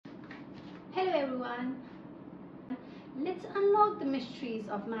Hello everyone. Let's unlock the mysteries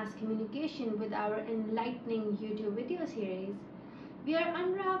of mass communication with our enlightening YouTube video series. We are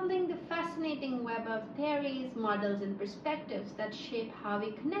unraveling the fascinating web of theories, models, and perspectives that shape how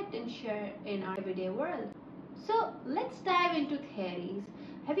we connect and share in our everyday world. So let's dive into theories.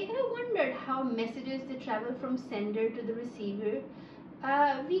 Have you ever wondered how messages they travel from sender to the receiver?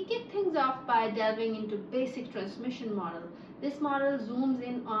 We kick things off by delving into basic transmission model. This model zooms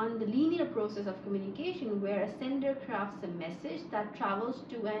in on the linear process of communication where a sender crafts a message that travels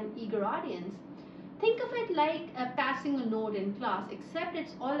to an eager audience. Think of it like passing a note in class, except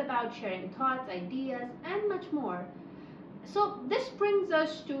it's all about sharing thoughts, ideas, and much more. So this brings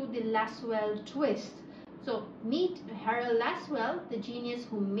us to the Lasswell twist. So meet Harold Lasswell, the genius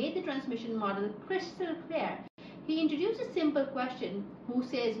who made the transmission model crystal clear. He introduced a simple question: who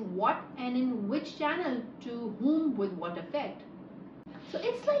says what and in which channel to whom with what effect? So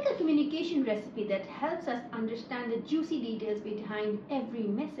it's like a communication recipe that helps us understand the juicy details behind every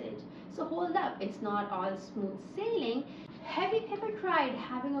message. So hold up, it's not all smooth sailing. Have you ever tried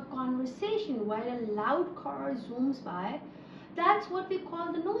having a conversation while a loud car zooms by? That's what we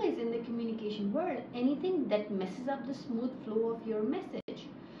call the noise in the communication world, anything that messes up the smooth flow of your message.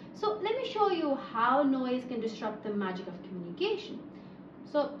 So let me show you how noise can disrupt the magic of communication.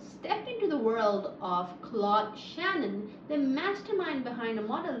 So step into the world of Claude Shannon, the mastermind behind a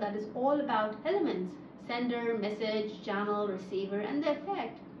model that is all about elements: sender, message, channel, receiver, and the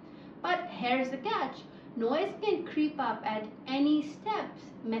effect. But here's the catch: noise can creep up at any steps,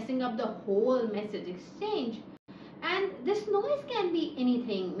 messing up the whole message exchange. And this noise can be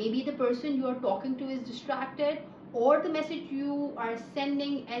anything. Maybe the person you are talking to is distracted, or the message you are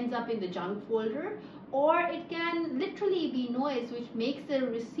sending ends up in the junk folder, or it can literally be noise which makes the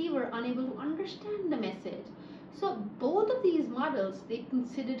receiver unable to understand the message. So both of these models, they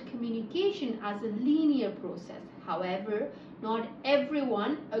considered communication as a linear process. However, not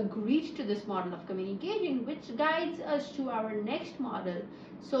everyone agreed to this model of communication, which guides us to our next model.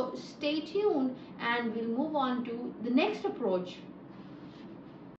 So stay tuned and we'll move on to the next approach,